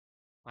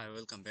Hi,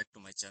 welcome back to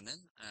my channel.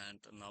 And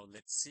now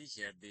let's see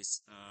here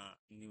this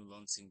new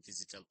launching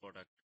digital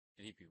product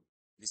review.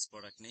 This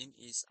product name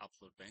is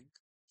Upload Bank.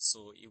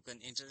 So you can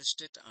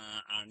interested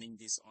earning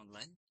this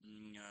online.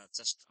 Uh,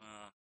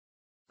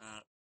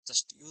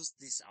 just use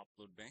this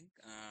Upload Bank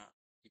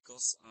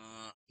because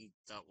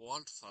the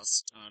world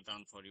first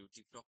done for you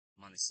TikTok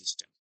money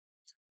system.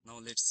 Now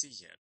let's see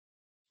here.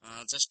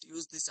 Just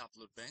use this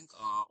Upload Bank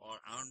or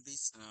earn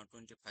this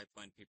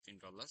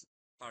 $25.15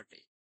 per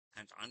day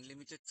and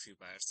unlimited free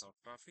buyers of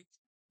traffic,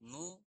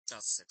 no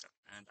charge setup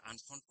and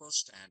unfound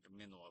cost and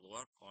manual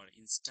work or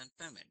instant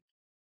payment.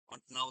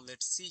 And now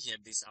let's see here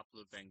this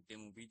Upload Bank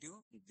demo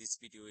video.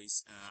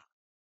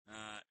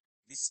 Uh,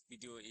 this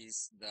video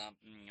is the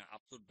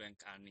Upload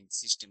Bank earning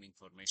system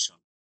information.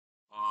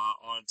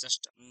 Or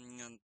just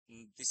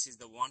this is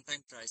the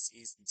one-time price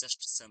is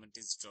just $70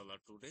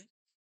 today,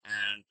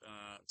 and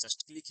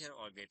just click here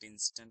or get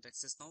instant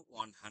access now.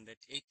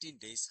 118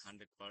 days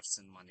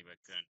 100% money back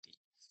guarantee.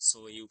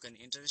 So you can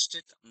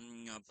interested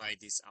by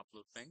this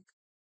Upload Bank.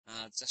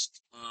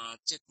 Just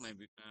check my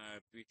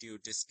video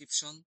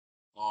description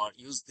or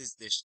use this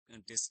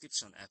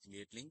description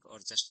affiliate link, or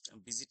just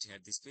visit here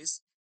this page,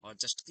 or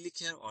just click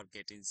here or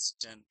get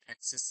instant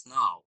access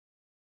now.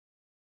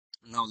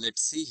 Now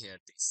let's see here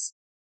this.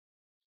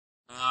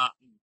 Uh,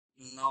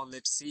 Now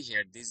let's see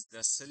here this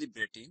the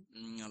celebrity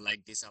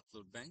like this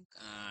Upload Bank,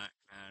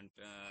 and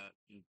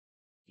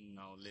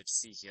now let's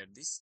see here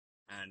this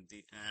and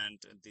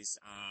this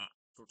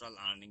total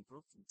earning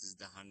proof. This is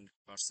the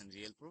 100%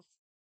 real proof,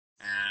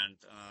 and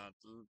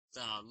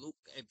the look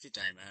every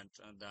time, and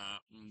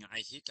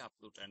I hit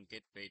upload and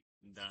get paid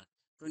the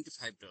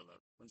 $25.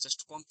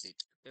 Just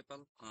complete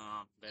PayPal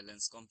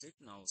balance complete.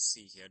 Now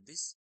see here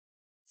this.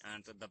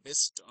 And the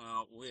best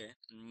way,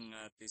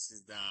 this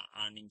is the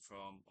earning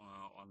from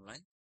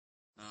online.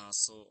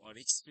 So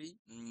risk free,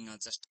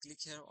 just click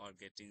here or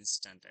get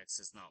instant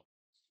access now.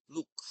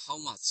 Look how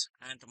much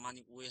and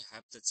money we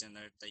have to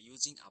generate the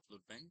using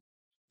Upload Bank.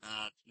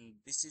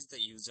 This is the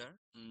user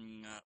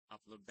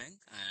Upload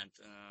Bank, and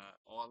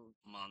all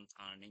month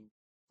earning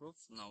proof.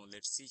 Now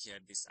let's see here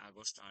this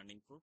August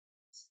earning proof,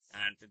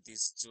 and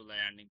this July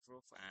earning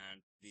proof,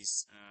 and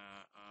this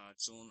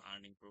June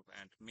earning proof,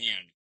 and May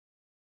earning.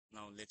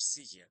 Now let's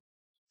see here.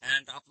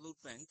 And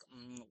Upload Bank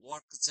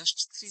work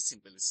just three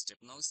simple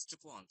steps. Now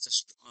step one,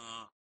 just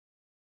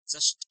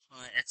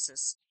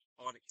access,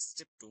 or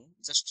step two,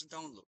 just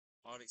download,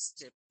 or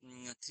step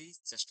three,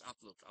 just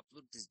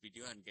upload this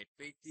video and get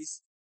paid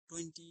this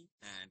 20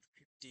 and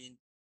 15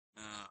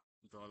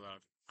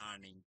 dollar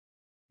earning.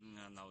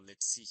 Now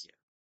let's see here,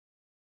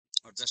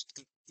 or just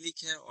click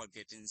here or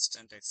get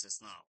instant access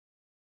now.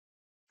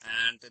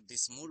 And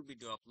this more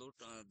video upload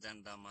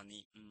than the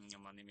money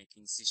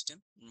making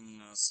system.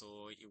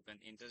 So you can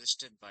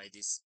interested by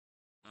this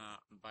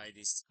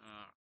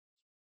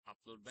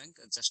Upload Bank.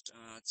 Just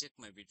check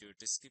my video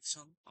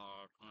description,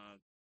 or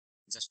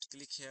just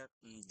click here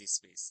this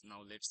page.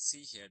 Now let's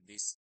see here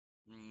this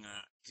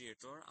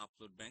creator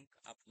Upload Bank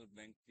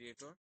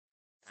creator,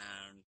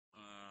 and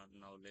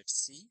now let's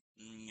see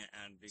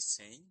and this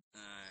saying,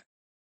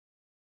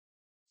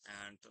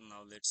 and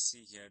now let's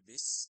see here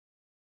this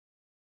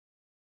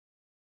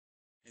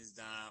is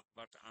the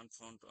but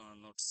unfound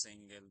not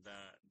single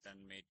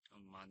then made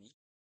money.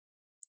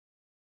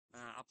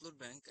 Upload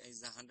Bank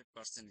is the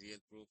 100% real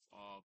proof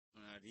of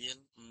real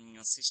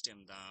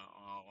system, the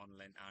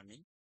online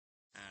earning,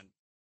 and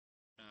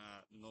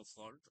no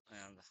fault,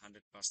 and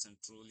 100%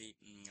 truly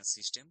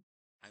system.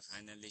 I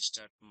finally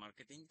start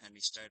marketing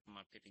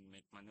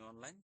make money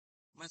online.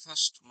 My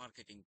first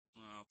marketing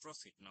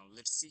profit. Now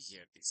let's see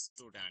here this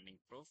total earning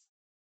proof,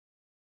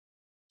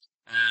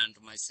 and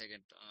my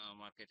second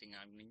marketing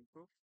earning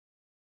proof,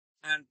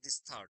 and this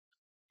third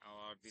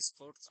or this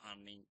fourth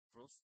earning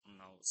proof.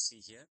 Now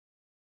see here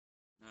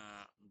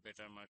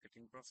better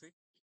marketing profit,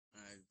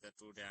 the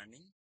total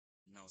earning.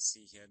 Now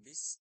see here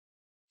this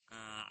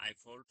I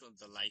felt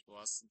the like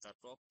was the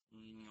top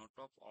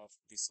of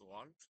this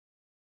world,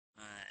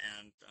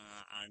 and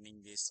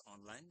earning this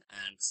online,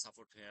 and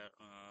support here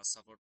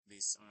support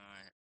this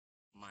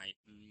my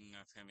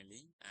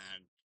family,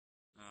 and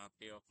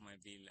pay off my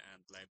bill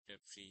and life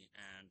debt free,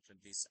 and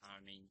this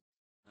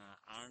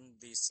earn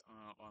this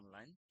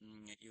online.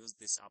 Use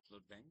this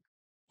Upload Bank,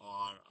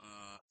 or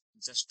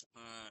just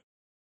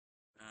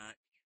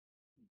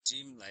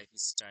dream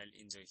lifestyle,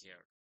 enjoy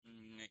here.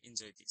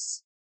 Enjoy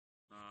this.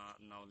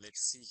 Now let's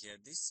see here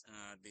this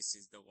this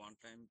is the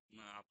one-time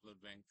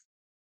Upload Bank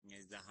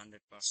is the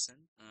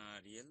 100%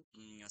 real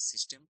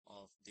system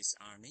of this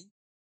earning,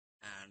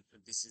 and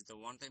this is the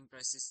one-time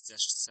price is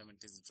just $70,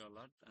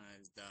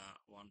 is the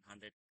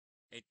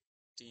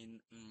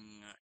 118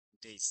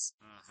 days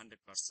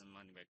 100%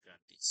 money back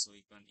guarantee. So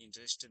if you are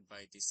interested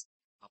by this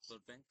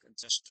Upload Bank,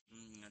 just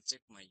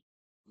check my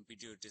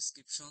video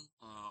description,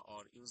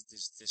 or use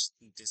this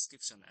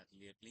description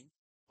affiliate link,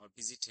 or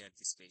visit here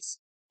this page,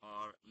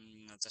 or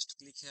just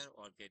click here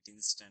or get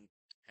instant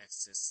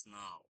access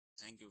now.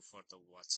 Thank you for the watch.